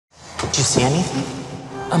Did you see anything?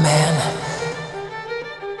 A man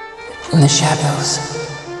in the shadows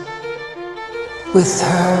with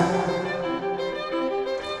her,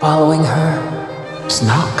 following her. It's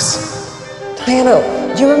Knox. Diana,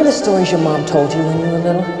 do you remember the stories your mom told you when you were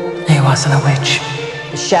little? He wasn't a witch.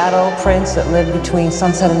 The shadow prince that lived between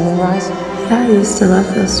sunset and moonrise? Yeah, I used to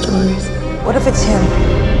love those stories. What if it's him?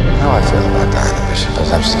 How I feel about Diana Bishop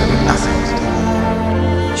has absolutely nothing to do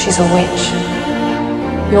with it. She's a witch.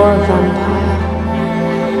 You're a vampire.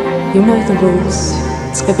 You know the rules.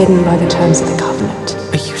 It's forbidden by the terms of the covenant.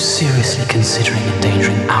 Are you seriously considering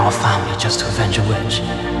endangering our family just to avenge a witch?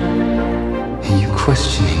 Are you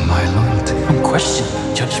questioning my loyalty? I'm questioning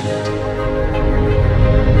your judgment.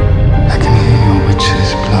 I can hear your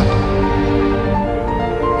witch's blood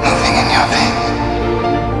moving in your veins.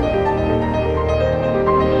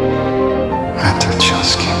 I touch your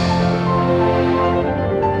skin.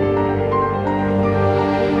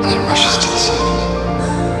 It rushes to the surface.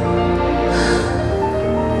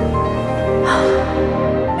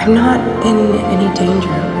 I'm not in any danger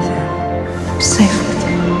with her. I'm safe with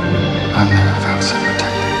her. I've never felt so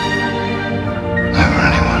protected over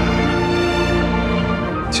anyone.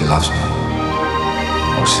 She loves me.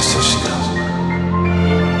 Or she says she does.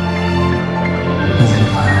 Even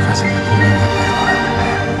if I ever said that you never feel like a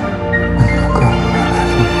man, when you're gone, you're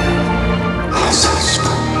left me. I searched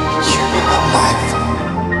for you whole life.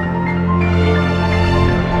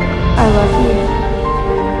 I love you.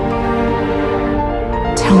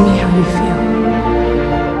 Tell me how you feel.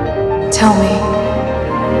 Tell me.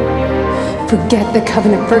 Forget the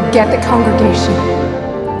covenant, forget the congregation.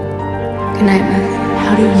 Good night, Beth.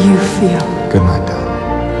 How do you feel? Good night, Dad.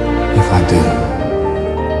 If I do,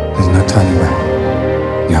 there's no turning back.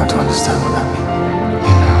 You have to understand what that means.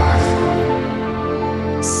 You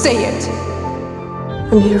know, Say it!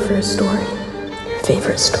 I'm here for a story. Your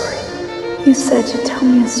favorite story. You said you'd tell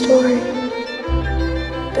me a story.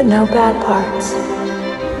 But no bad parts.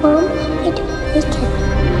 Mom, I don't like it.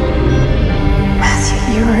 Matthew,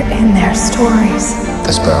 you were in their stories.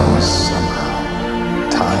 the spell was somehow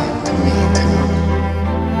tied to me,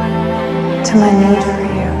 To my need for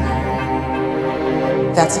you.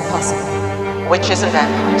 That's impossible. Witches and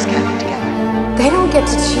vampires can't be together. They don't get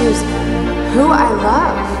to choose who I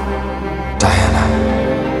love. Diana,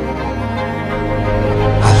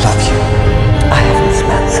 I love you. I haven't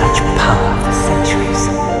smelled such power for centuries.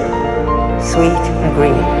 Sweet and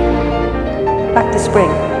green. Back to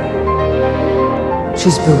spring.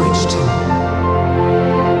 She's bewitched him.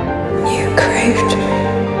 You craved me.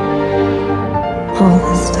 All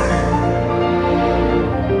this time.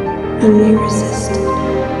 And you resisted.